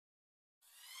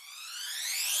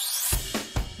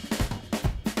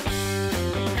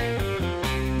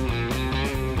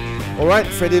All right,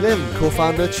 Freddy Lim,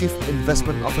 co-founder, chief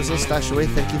investment officer, Stashaway.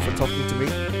 Thank you for talking to me.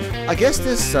 I guess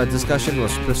this discussion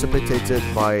was precipitated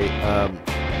by,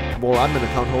 well, I'm an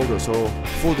account holder, so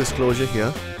full disclosure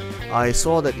here. I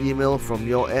saw that email from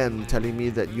your end telling me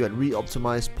that you had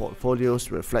re-optimized portfolios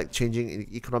to reflect changing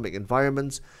economic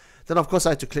environments. Then, of course, I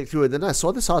had to click through it. Then I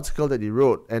saw this article that you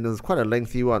wrote, and it was quite a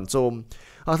lengthy one. So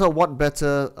I thought, what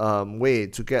better way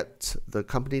to get the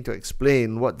company to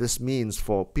explain what this means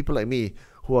for people like me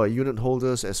who are unit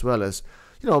holders as well as,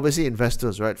 obviously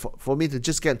investors, right? For me to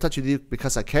just get in touch with you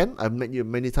because I can. I've met you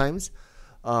many times.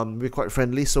 We're quite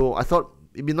friendly. So I thought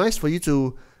it'd be nice for you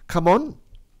to come on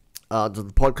to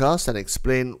the podcast and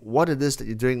explain what it is that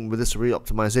you're doing with this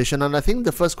re-optimization. And I think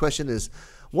the first question is,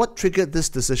 what triggered this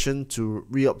decision to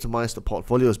re-optimize the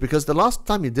portfolios? Because the last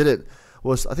time you did it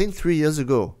was, I think, 3 years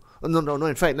ago. No,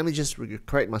 in fact, let me just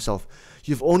correct myself.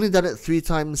 You've only done it 3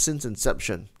 times since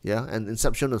inception, yeah? And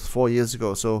inception was 4 years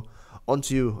ago. So on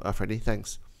to you, Freddy.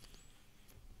 Thanks.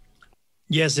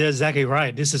 Yes, you're exactly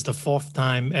right. This is the 4th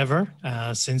time ever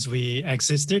since we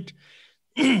existed.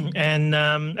 And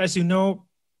as you know,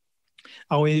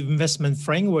 our investment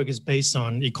framework is based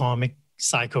on economic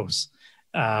cycles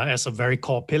as a very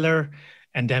core pillar,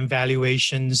 and then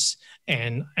valuations,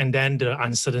 and then the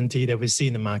uncertainty that we see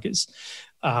in the markets.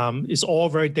 It's all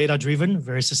very data-driven,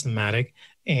 very systematic,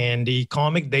 and the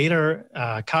economic data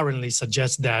currently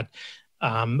suggests that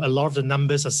a lot of the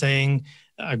numbers are saying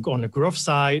on the growth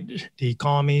side, the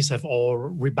economies have all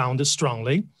rebounded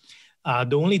strongly.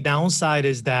 The only downside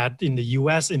is that in the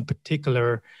US in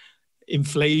particular,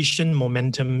 inflation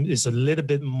momentum is a little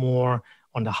bit more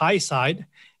on the high side,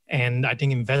 and I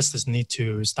think investors need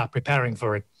to start preparing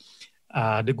for it.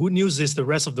 The good news is the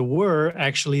rest of the world,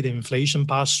 actually, the inflation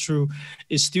pass-through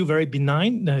is still very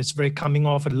benign. It's very coming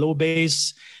off a low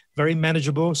base, very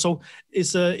manageable. So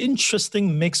it's an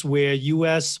interesting mix where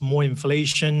US, more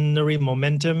inflationary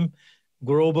momentum,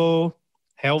 global,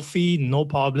 healthy, no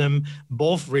problem,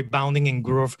 both rebounding in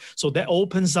growth. So that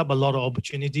opens up a lot of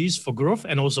opportunities for growth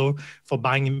and also for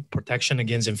buying protection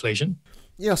against inflation.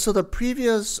 Yeah, so the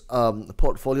previous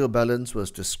portfolio balance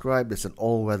was described as an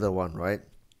all-weather one, right?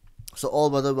 So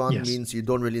all-weather one means you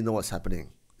don't really know what's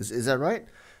happening. Is that right?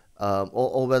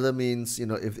 All-weather means,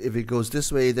 if it goes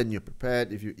this way, then you're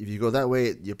prepared. If you go that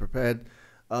way, you're prepared.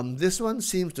 This one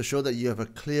seems to show that you have a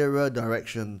clearer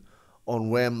direction on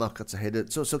where markets are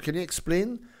headed. So can you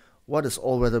explain what does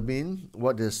all-weather mean?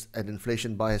 What does an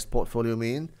inflation-biased portfolio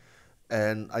mean?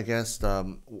 And I guess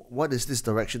what is this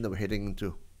direction that we're heading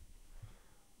into?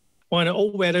 Well, an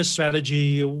all-weather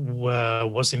strategy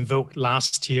was invoked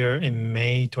last year in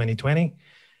May 2020.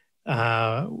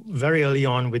 Very early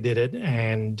on, we did it.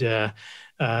 And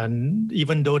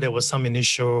even though there was some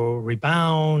initial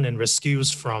rebound and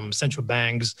rescues from central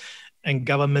banks and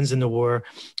governments in the world,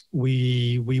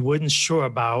 we weren't sure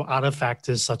about other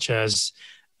factors such as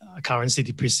currency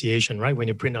depreciation, right? When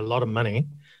you print a lot of money.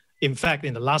 In fact,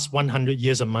 in the last 100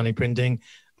 years of money printing,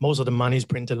 most of the money is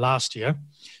printed last year.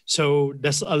 So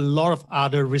there's a lot of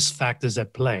other risk factors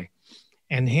at play.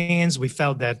 And hence, we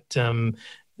felt that,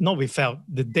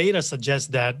 the data suggests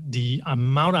that the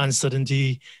amount of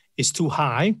uncertainty is too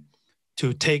high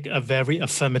to take a very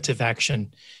affirmative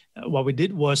action. What we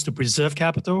did was to preserve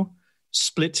capital,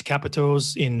 split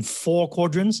capitals in 4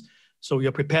 quadrants. So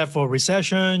you're prepared for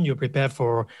recession, you're prepared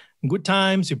for good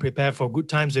times, you prepare for good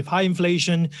times with high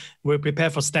inflation, we're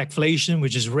prepared for stagflation,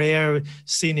 which is rare,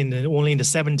 seen only in the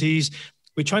 70s.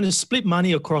 We're trying to split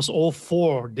money across all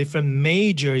 4 different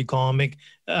major economic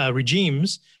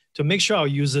regimes to make sure our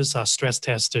users are stress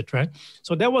tested, right?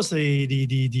 So that was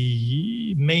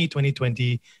the May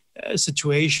 2020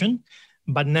 situation.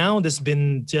 But now there's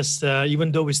been just,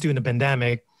 even though we're still in a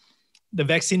pandemic, the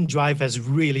vaccine drive has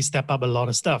really stepped up a lot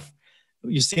of stuff.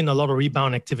 You've seen a lot of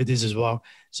rebound activities as well.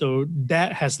 So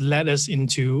that has led us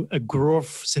into a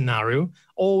growth scenario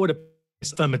over the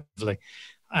affirmatively.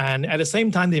 And at the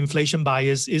same time, the inflation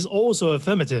bias is also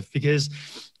affirmative because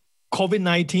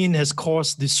COVID-19 has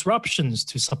caused disruptions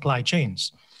to supply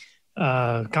chains.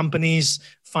 Companies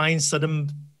find certain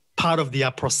part of their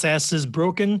processes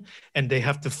broken and they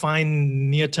have to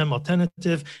find near-term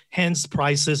alternative, hence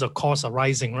prices or costs are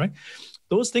rising, right?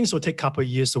 Those things will take a couple of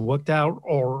years to work out,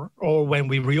 or when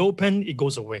we reopen, it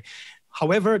goes away.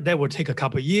 However, that will take a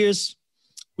couple of years.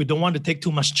 We don't want to take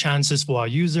too much chances for our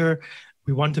user.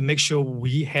 We want to make sure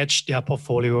we hedge their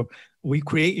portfolio. We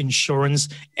create insurance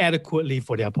adequately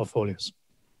for their portfolios.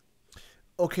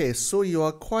 Okay, so you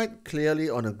are quite clearly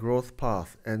on a growth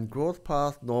path, and growth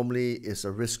path normally is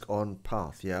a risk-on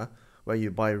path, yeah? Where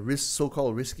you buy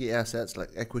so-called risky assets like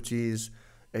equities,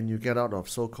 and you get out of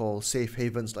so-called safe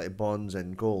havens like bonds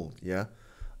and gold, yeah?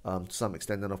 to some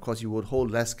extent. And of course, you would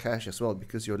hold less cash as well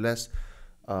because you're less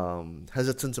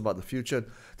hesitant about the future.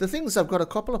 The thing is, I've got a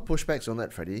couple of pushbacks on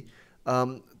that, Freddie.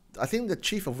 I think the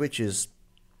chief of which is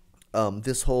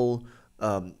this whole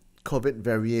COVID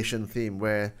variation theme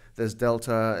where there's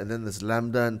Delta and then there's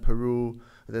Lambda in Peru.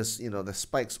 There's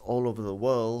spikes all over the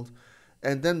world.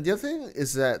 And then the other thing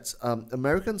is that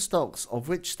American stocks, of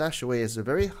which Stashaway is a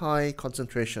very high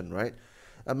concentration, right?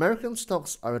 American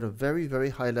stocks are at a very, very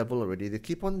high level already. They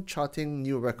keep on charting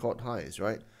new record highs,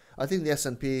 right? I think the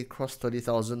S&P crossed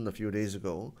 30,000 a few days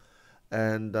ago.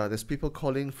 And there's people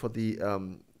calling for the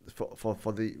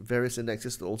for the various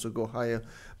indexes to also go higher.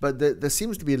 But there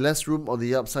seems to be less room on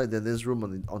the upside than there's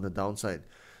room on the downside.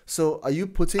 So are you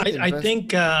putting... I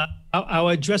think I'll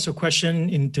address your question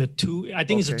into two. I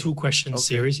think it's a two-question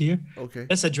series here. Okay.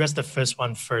 Let's address the first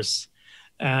one first.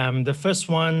 The first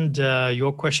one,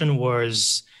 your question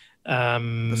was...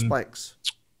 the spikes.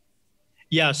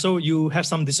 Yeah, so you have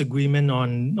some disagreement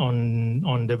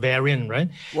on the variant, right?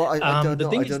 Well, I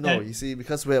don't know. You see,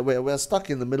 because we're stuck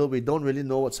in the middle. We don't really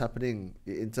know what's happening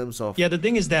in terms of... Yeah, the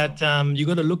thing is that you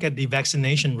got to look at the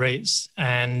vaccination rates,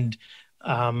 and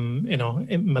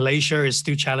Malaysia is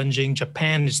still challenging.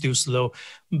 Japan is still slow,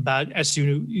 but if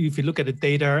you look at the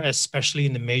data, especially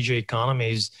in the major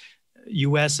economies,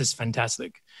 US is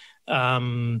fantastic.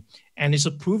 And it's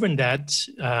proven that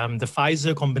the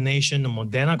Pfizer combination, the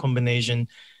Moderna combination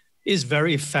is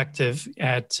very effective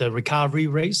at recovery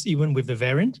rates, even with the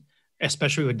variant,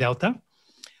 especially with Delta.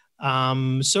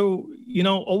 Overall,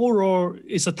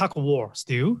 it's a tug of war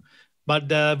still. But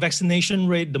the vaccination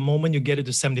rate, the moment you get it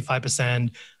to 75%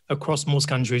 across most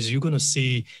countries, you're going to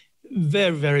see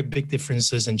very, very big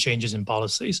differences and changes in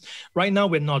policies. Right now,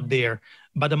 we're not there,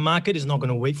 but the market is not going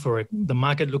to wait for it. The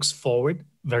market looks forward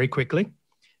very quickly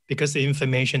because the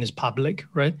information is public,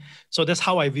 right? So that's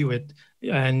how I view it.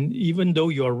 And even though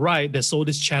you're right, there's all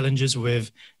these challenges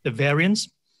with the variants,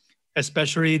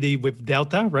 especially with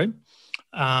Delta, right?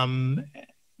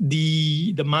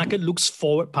 The market looks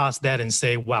forward past that and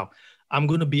say, wow, I'm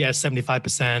going to be at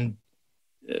 75%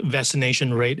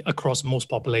 vaccination rate across most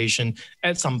population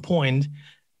at some point.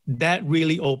 That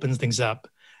really opens things up.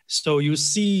 So you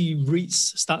see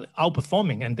REITs start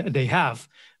outperforming, and they have.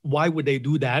 Why would they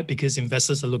do that? Because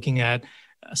investors are looking at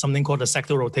something called a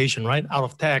sector rotation, right? Out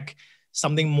of tech,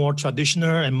 something more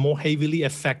traditional and more heavily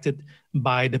affected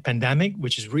by the pandemic,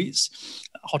 which is REITs.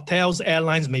 Hotels,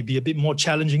 airlines may be a bit more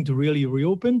challenging to really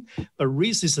reopen, but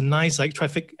REITs is a nice like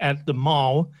traffic at the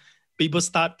mall. People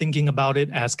start thinking about it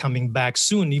as coming back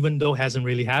soon, even though it hasn't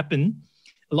really happened.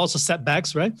 Lots of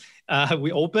setbacks, right?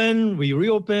 We open, we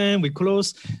reopen, we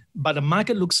close, but the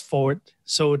market looks forward.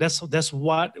 So that's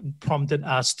what prompted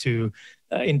us to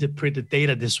interpret the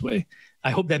data this way.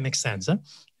 I hope that makes sense. Huh?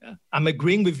 I'm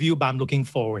agreeing with you, but I'm looking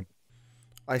forward.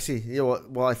 I see. Yeah.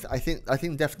 Well, I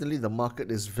think definitely the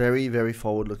market is very, very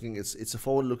forward-looking. It's a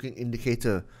forward-looking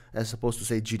indicator as opposed to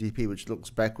say GDP, which looks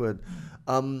backward.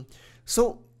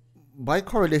 So by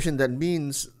correlation, that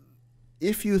means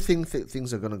if you think that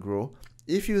things are going to grow,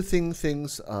 if you think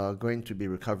things are going to be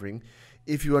recovering,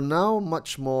 if you are now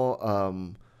much more,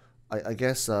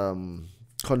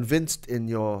 convinced in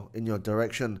your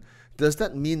direction, does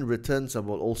that mean returns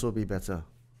will also be better?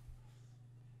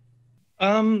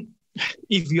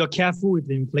 If you're careful with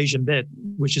the inflation bit,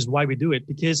 which is why we do it,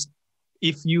 because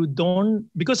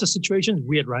because the situation is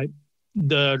weird, right?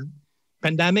 The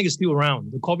pandemic is still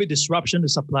around. The COVID disruption, the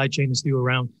supply chain is still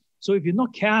around. So if you're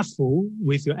not careful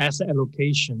with your asset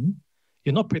allocation,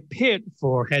 you're not prepared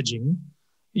for hedging,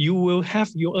 you will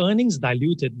have your earnings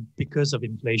diluted because of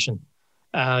inflation.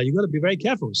 You got to be very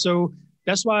careful. So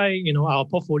that's why, our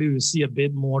portfolio, you see a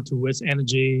bit more towards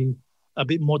energy, a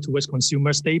bit more towards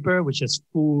consumer staple, which is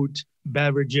food,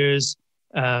 beverages,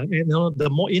 the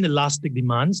more inelastic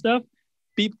demand stuff,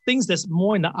 things that's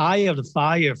more in the eye of the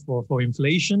fire for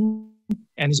inflation,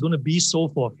 and it's going to be so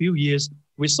for a few years.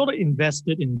 We sort of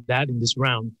invested in that in this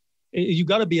round. You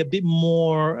got to be a bit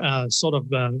more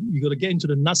you got to get into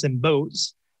the nuts and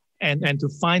bolts and to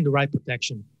find the right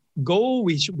protection. Gold,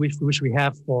 which we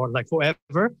have for like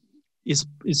forever,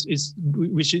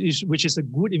 which is a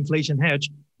good inflation hedge,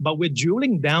 but we're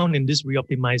drilling down in this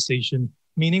re-optimization,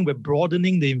 meaning we're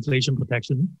broadening the inflation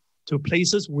protection to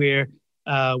places where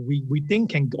we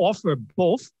think can offer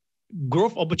both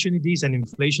growth opportunities and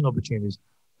inflation opportunities.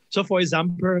 So for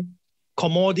example,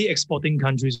 commodity exporting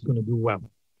countries are going to do well,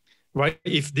 right?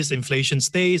 If this inflation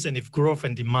stays and if growth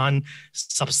and demand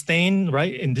sustain,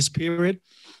 right, in this period,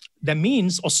 that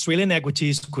means Australian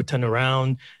equities could turn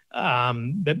around.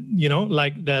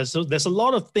 There's a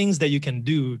lot of things that you can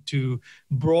do to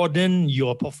broaden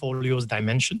your portfolio's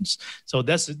dimensions. So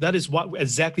that is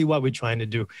exactly what we're trying to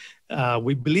do.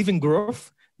 We believe in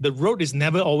growth. The road is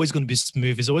never always going to be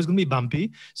smooth. It's always going to be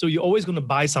bumpy. So you're always going to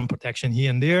buy some protection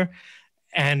here and there.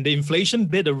 And the inflation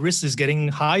bit, the risk is getting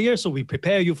higher. So we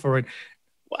prepare you for it.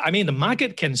 I mean, the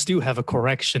market can still have a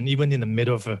correction even in the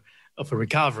middle of a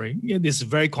recovery. This is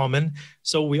very common.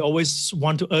 So we always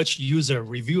want to urge user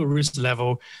review a risk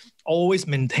level, always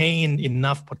maintain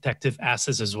enough protective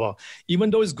assets as well.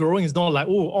 Even though it's growing, it's not like,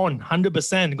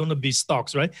 100% going to be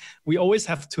stocks, right? We always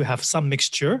have to have some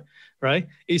mixture, right?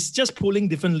 It's just pulling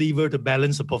different levers to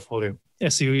balance the portfolio.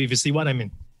 If you see what I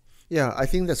mean. Yeah, I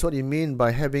think that's what you mean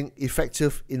by having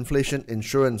effective inflation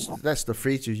insurance. That's the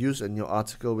phrase you use in your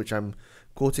article, which I'm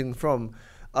quoting from.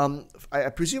 I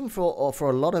presume for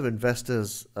a lot of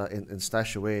investors in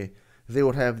Stashaway, they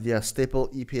would have their staple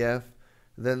EPF,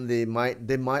 then they might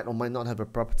or might not have a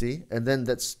property, and then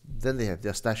they have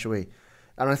their Stashaway.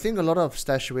 And I think a lot of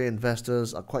Stashaway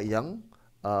investors are quite young,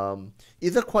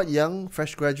 either quite young,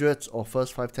 fresh graduates, or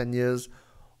first 5-10 years,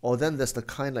 or then there's the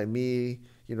kind like me,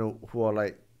 who are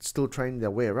like still trying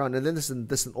their way around. And then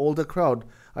there's an older crowd.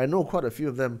 I know quite a few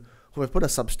of them who have put a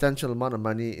substantial amount of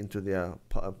money into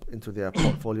their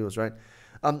portfolios, right?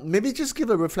 Maybe just give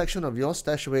a reflection of your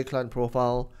Stashaway client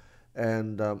profile,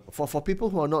 and for people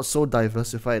who are not so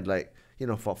diversified, like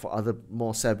for other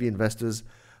more savvy investors,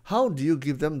 how do you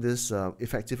give them this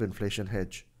effective inflation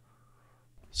hedge?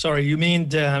 Sorry, you mean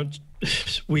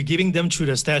we're giving them through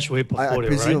the Stashaway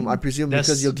portfolio, I presume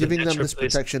because you're giving them this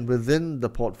protection within the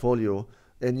portfolio,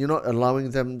 and you're not allowing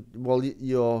them. Well,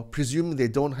 you're presuming they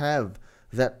don't have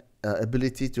that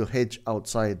ability to hedge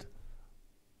outside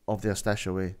of their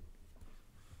Stashaway.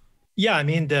 Yeah,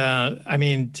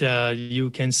 you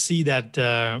can see that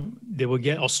they will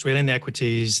get Australian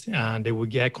equities, they will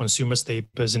get consumer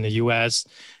staples in the US.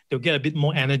 They'll get a bit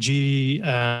more energy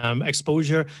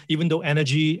exposure, even though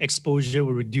energy exposure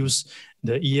will reduce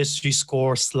the ESG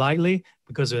score slightly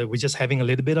because we're just having a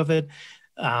little bit of it.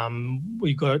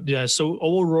 So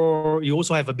overall, you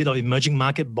also have a bit of emerging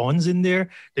market bonds in there.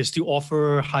 They still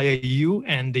offer higher yield,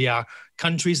 and they are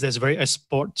countries that's very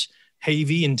export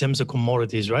heavy in terms of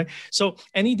commodities, right? So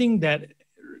anything that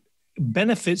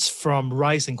benefits from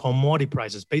rise in commodity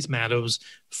prices, base metals,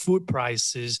 food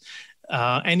prices,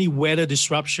 any weather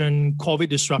disruption, COVID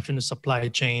disruption to supply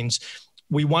chains,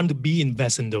 we want to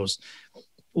invest in those.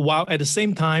 While at the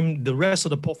same time, the rest of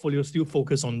the portfolio still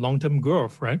focus on long-term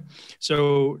growth, right?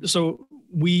 So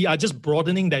we are just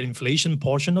broadening that inflation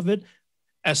portion of it,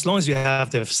 as long as you have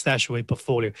the Stashaway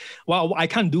portfolio. Well, I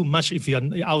can't do much if you're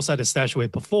outside the Stashaway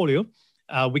portfolio.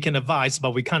 We can advise,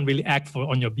 but we can't really act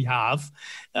on your behalf.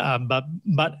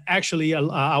 But actually,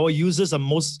 our users are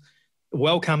most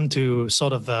welcome to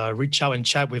sort of reach out and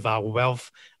chat with our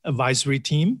wealth advisory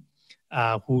team,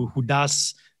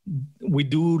 we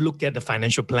do look at the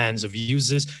financial plans of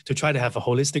users to try to have a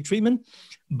holistic treatment.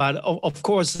 But of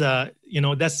course,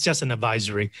 that's just an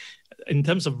advisory. In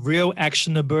terms of real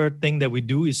actionable thing that we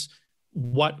do is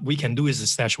what we can do is the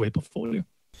Stashaway portfolio.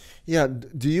 Yeah.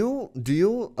 Do you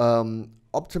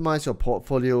optimize your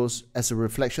portfolios as a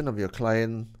reflection of your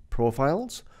client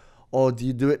profiles, or do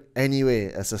you do it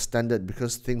anyway as a standard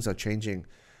because things are changing?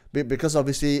 Because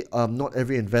obviously, not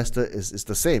every investor is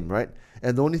the same, right?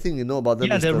 And the only thing you know about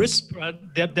them is the risk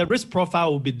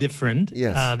profile will be different.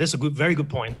 Yes, that's a very good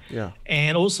point. Yeah,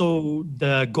 and also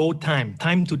the goal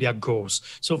time to their goals.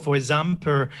 So, for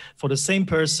example, for the same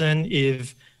person,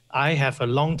 if I have a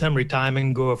long-term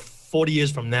retirement goal of 40 years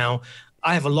from now,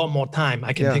 I have a lot more time.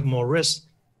 I can take more risks,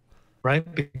 right?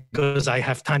 Because I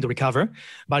have time to recover.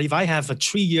 But if I have a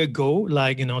 3-year goal,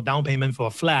 like down payment for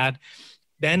a flat,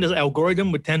 then the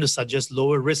algorithm would tend to suggest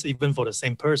lower risk even for the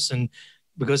same person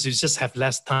because you just have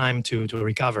less time to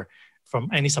recover from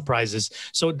any surprises.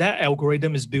 So that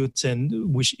algorithm is built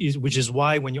in, which is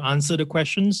why when you answer the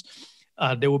questions,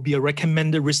 there will be a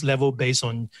recommended risk level based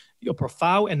on your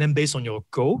profile and then based on your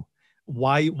goal.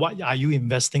 What are you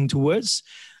investing towards?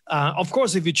 Of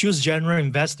course, if you choose general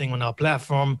investing on our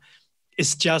platform,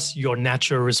 it's just your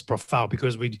natural risk profile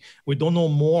because we don't know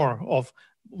more of.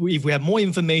 If we have more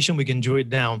information, we can drill it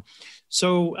down.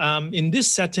 So in this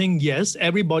setting, yes,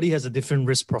 everybody has a different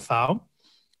risk profile,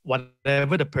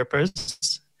 whatever the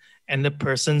purpose and the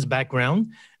person's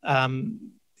background.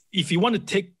 If you want to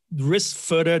take risk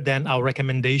further than our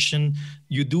recommendation,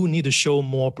 you do need to show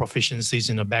more proficiencies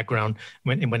in the background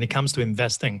when it comes to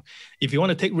investing. If you want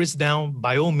to take risk down,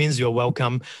 by all means, you're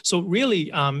welcome. So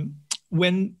really,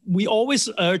 when we always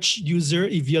urge user,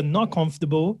 if you're not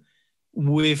comfortable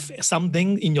with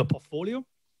something in your portfolio,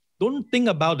 don't think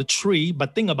about the tree,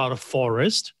 but think about a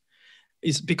forest.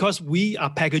 It's because we are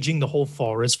packaging the whole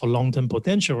forest for long-term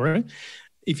potential, right?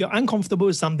 If you're uncomfortable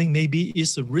with something, maybe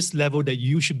it's a risk level that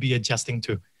you should be adjusting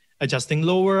to. Adjusting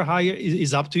lower, higher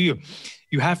is up to you.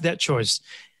 You have that choice.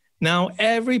 Now,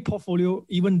 every portfolio,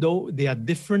 even though they are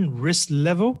different risk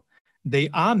level, they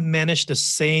are managed the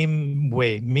same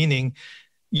way, meaning,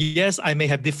 yes, I may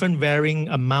have different varying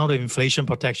amount of inflation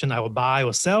protection I will buy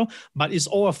or sell, but it's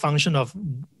all a function of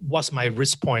what's my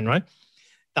risk point, right?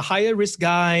 The higher risk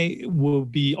guy will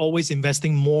be always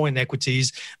investing more in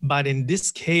equities, but in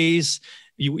this case,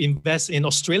 you invest in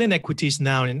Australian equities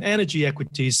now, in energy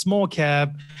equities, small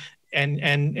cap,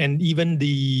 and even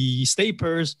the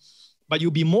staples, but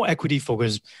you'll be more equity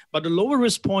focused. But the lower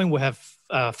risk point will have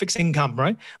fixed income,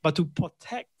 right? But to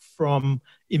protect from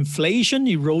inflation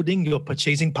eroding your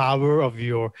purchasing power of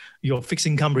your fixed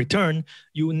income return,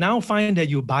 you now find that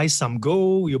you buy some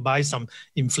gold, you buy some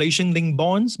inflation-linked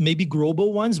bonds, maybe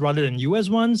global ones rather than US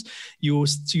ones. You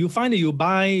find that you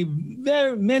buy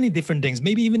very many different things,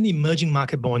 maybe even emerging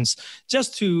market bonds,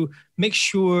 just to make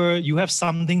sure you have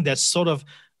something that sort of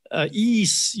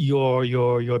ease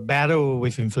your battle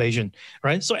with inflation,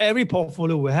 right? So every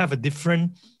portfolio will have a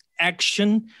different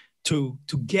action to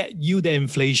get you the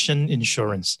inflation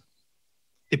insurance,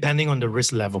 depending on the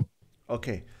risk level.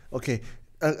 Okay.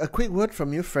 A quick word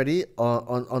from you, Freddy,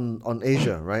 on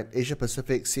Asia, right? Asia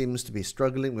Pacific seems to be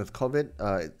struggling with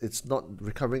COVID. It's not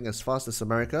recovering as fast as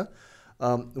America,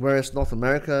 whereas North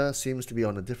America seems to be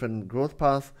on a different growth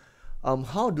path.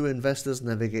 How do investors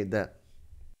navigate that?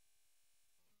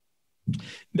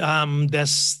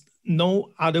 There's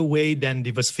no other way than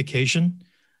diversification.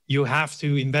 You have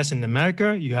to invest in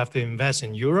America. You have to invest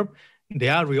in Europe. They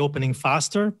are reopening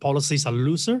faster. Policies are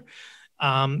looser.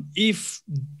 If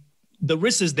the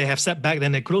risk is they have set back,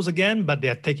 then they close again, but they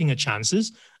are taking a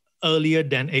chances earlier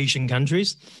than Asian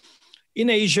countries. In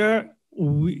Asia,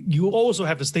 you also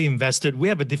have to stay invested. We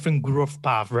have a different growth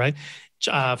path, right?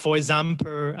 For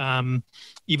example,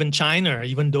 even China,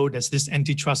 even though there's this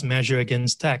antitrust measure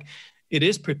against tech, it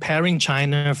is preparing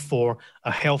China for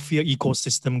a healthier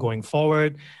ecosystem going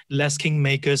forward, less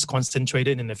kingmakers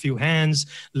concentrated in a few hands,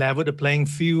 level the playing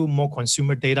field, more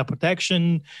consumer data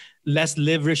protection, less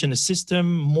leverage in the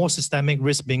system, more systemic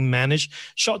risk being managed,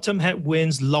 short-term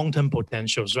headwinds, long-term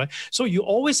potentials, right? So you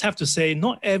always have to say,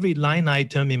 not every line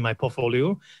item in my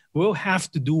portfolio will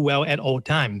have to do well at all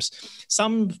times.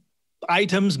 Some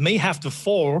items may have to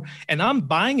fall, and I'm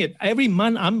buying it every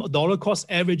month. I'm dollar cost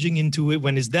averaging into it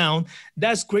when it's down.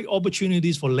 That's great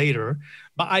opportunities for later,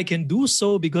 but I can do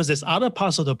so because there's other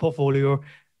parts of the portfolio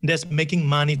that's making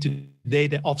money today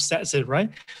that offsets it,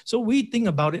 right? So we think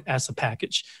about it as a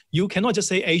package. You cannot just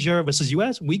say Asia versus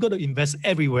US. We got to invest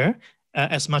everywhere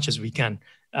as much as we can.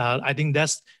 I think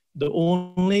that's the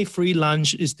only free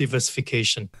lunch is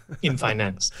diversification in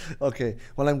finance. Okay.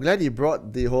 Well, I'm glad you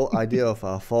brought the whole idea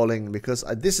of falling, because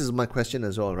this is my question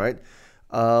as well, right?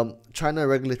 China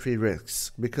regulatory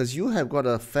risks, because you have got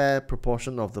a fair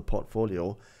proportion of the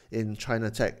portfolio in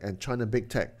China tech and China big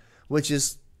tech, which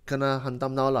is kena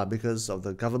hantam now lah because of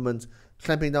the government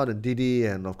clamping down on Didi,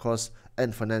 and of course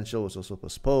Ant Financial was also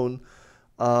postponed.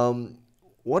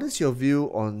 What is your view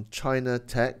on China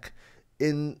tech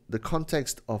in the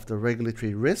context of the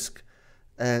regulatory risk,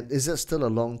 and is that still a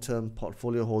long-term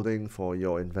portfolio holding for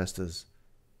your investors?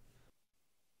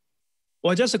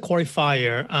 Well, just a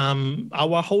qualifier.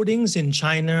 Our holdings in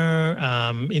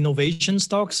China innovation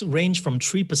stocks range from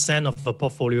 3% of the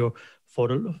portfolio for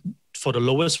the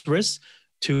lowest risk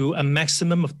to a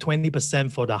maximum of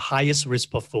 20% for the highest risk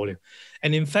portfolio.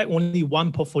 And in fact, only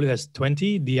one portfolio has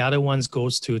 20. The other ones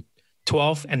goes to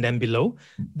 12 and then below.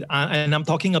 And I'm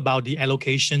talking about the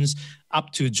allocations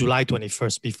up to July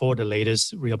 21st, before the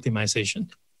latest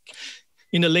re-optimization.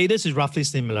 In the latest, is roughly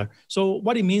similar. So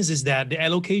what it means is that the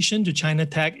allocation to China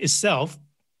tech itself,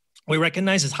 we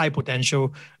recognize as high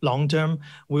potential long-term.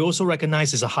 We also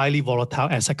recognize it's a highly volatile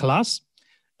asset class.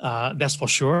 That's for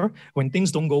sure. When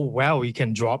things don't go well, it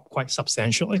can drop quite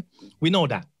substantially. We know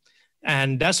that.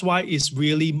 And that's why it's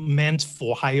really meant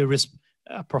for higher risk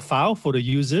profile for the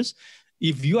users.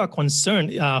 If you are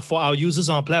concerned, for our users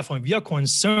on our platform, if you are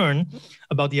concerned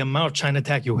about the amount of China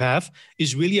tech you have,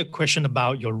 it's really a question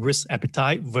about your risk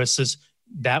appetite versus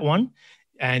that one.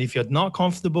 And if you're not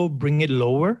comfortable, bring it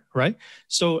lower, right?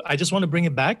 So I just want to bring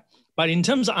it back. But in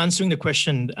terms of answering the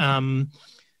question,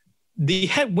 the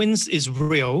headwinds is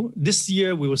real. This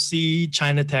year, we will see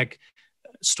China tech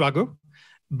struggle.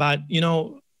 But,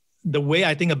 the way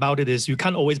I think about it is you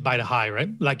can't always buy the high, right?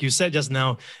 Like you said just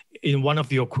now in one of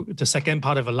the second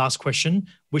part of the last question,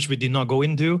 which we did not go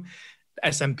into,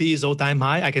 S&P is all-time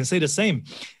high, I can say the same.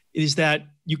 Is that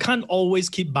you can't always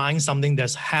keep buying something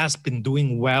that has been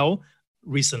doing well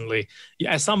recently.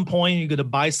 At some point, you're going to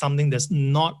buy something that's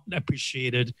not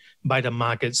appreciated by the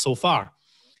market so far.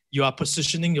 You are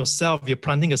positioning yourself, you're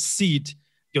planting a seed,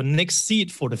 your next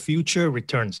seed for the future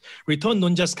returns. Return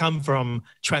don't just come from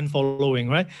trend following,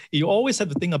 right? You always have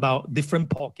to think about different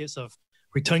pockets of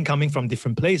return coming from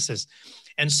different places.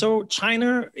 And so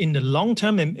China in the long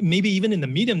term, and maybe even in the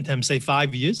medium term, say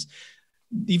 5 years,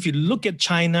 if you look at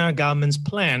China government's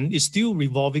plan, it's still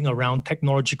revolving around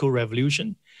technological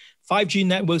revolution. 5G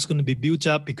networks going to be built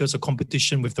up because of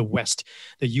competition with the West.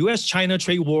 The US-China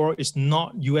trade war is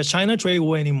not US-China trade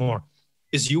war anymore.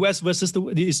 It's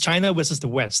it's China versus the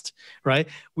West, right?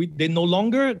 They no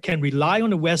longer can rely on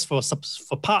the West for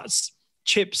parts,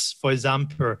 chips, for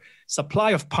example,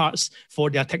 supply of parts for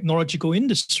their technological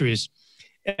industries,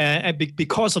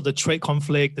 because of the trade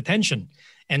conflict, the tension.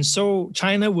 And so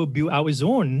China will build out its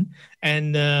own,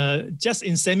 and just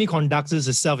in semiconductors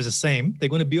itself is the same. They're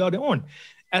going to build out their own.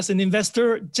 As an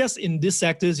investor, just in these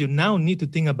sectors, you now need to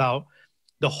think about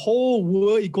the whole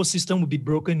world ecosystem will be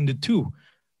broken into two.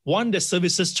 One that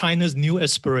services China's new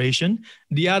aspiration,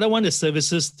 the other one that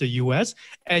services the US.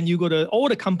 And all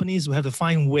the companies will have to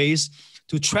find ways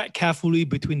to track carefully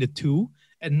between the two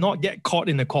and not get caught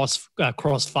in a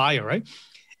crossfire, right?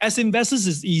 As investors,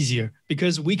 it's easier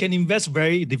because we can invest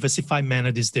very diversified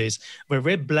manner these days. We're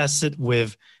very blessed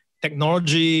with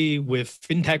technology, with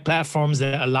fintech platforms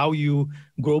that allow you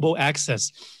global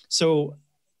access. So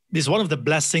this is one of the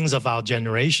blessings of our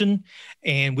generation,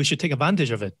 and we should take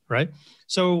advantage of it, right?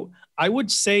 So I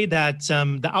would say that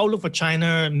the outlook for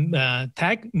China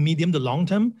tech, medium to long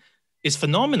term, is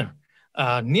phenomenal.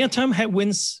 Near-term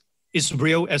headwinds is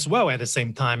real as well at the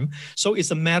same time. So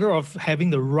it's a matter of having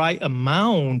the right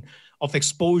amount of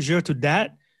exposure to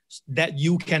that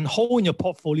you can hold in your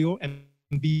portfolio and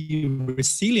be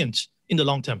resilient in the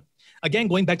long term. Again,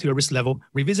 going back to your risk level,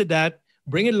 revisit that,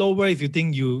 bring it lower if you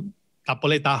think you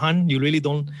really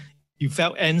don't, you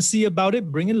felt antsy about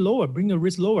it, bring it lower, bring the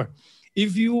risk lower.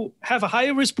 If you have a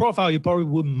higher risk profile, you probably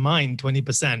wouldn't mind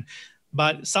 20%,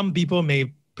 but some people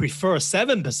may prefer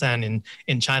 7%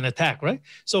 in China tech, right?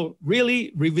 So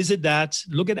really revisit that,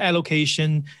 look at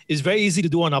allocation. It's very easy to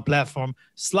do on our platform.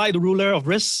 Slide the ruler of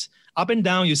risks up and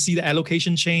down, you see the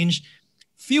allocation change.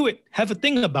 Feel it, have a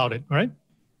think about it, right?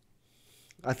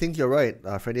 I think you're right,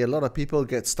 Freddy. A lot of people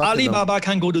get stuck. Alibaba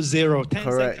can't go to zero.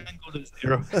 Correct. Tencent can't go to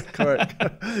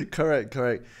zero.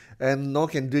 Correct. And nor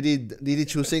can Didi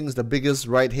Chuxing, the biggest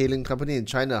ride-hailing company in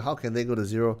China. How can they go to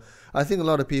zero? I think a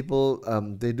lot of people,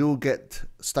 they do get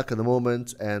stuck at the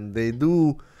moment, and they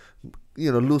do,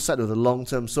 lose sight of the long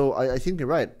term. So I think you're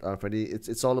right, Freddy.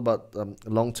 It's all about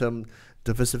long-term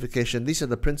diversification. These are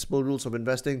the principal rules of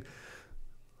investing,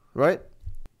 right?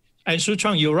 And Shu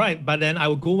Chang, you're right. But then I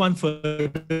would go one further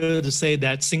to say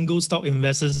that single stock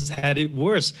investors had it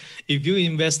worse. If you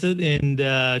invested in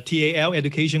the TAL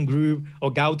Education Group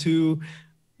or Gaotu,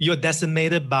 you're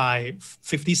decimated by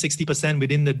 50-60%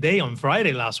 within the day on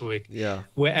Friday last week. Yeah.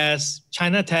 Whereas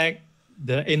China Tech,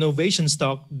 the innovation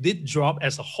stock, did drop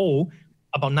as a whole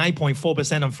about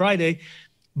 9.4% on Friday.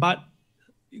 But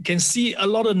you can see a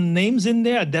lot of names in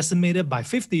there are decimated by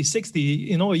 50, 60,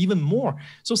 even more.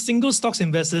 So single stocks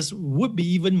investors would be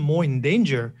even more in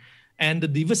danger. And the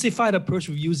diversified approach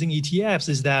of using ETFs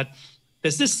is that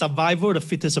there's this survival of the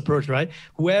fittest approach, right?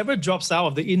 Whoever drops out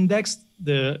of the index,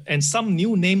 and some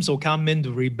new names will come in to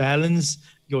rebalance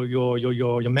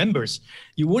your members.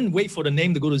 You wouldn't wait for the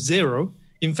name to go to zero.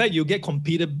 In fact, you get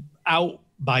competed out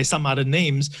by some other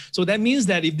names. So that means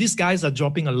that if these guys are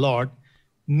dropping a lot,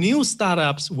 new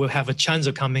startups will have a chance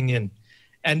of coming in.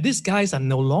 And these guys are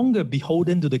no longer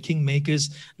beholden to the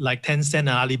kingmakers like Tencent and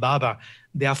Alibaba.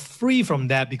 They are free from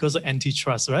that because of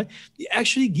antitrust, right? It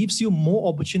actually gives you more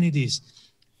opportunities.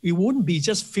 It wouldn't be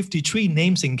just 53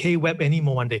 names in K-Web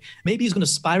anymore one day. Maybe it's going to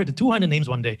spiral to 200 names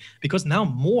one day because now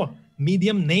more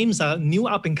medium names, new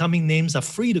up-and-coming names are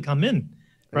free to come in,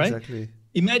 right? Exactly.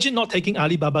 Imagine not taking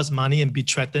Alibaba's money and be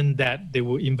threatened that they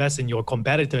will invest in your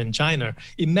competitor in China.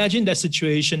 Imagine that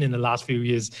situation in the last few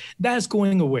years. That's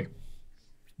going away.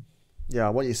 Yeah,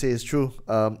 what you say is true.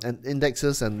 And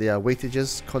indexes and their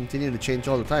weightages continue to change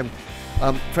all the time.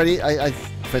 Freddy,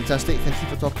 fantastic. Thank you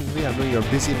for talking to me. I know you're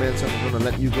a busy man, so I'm going to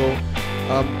let you go.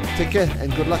 Take care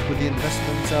and good luck with the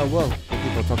investment world. Thank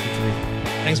you for talking to me.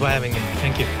 Thanks for having me.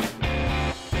 Thank you.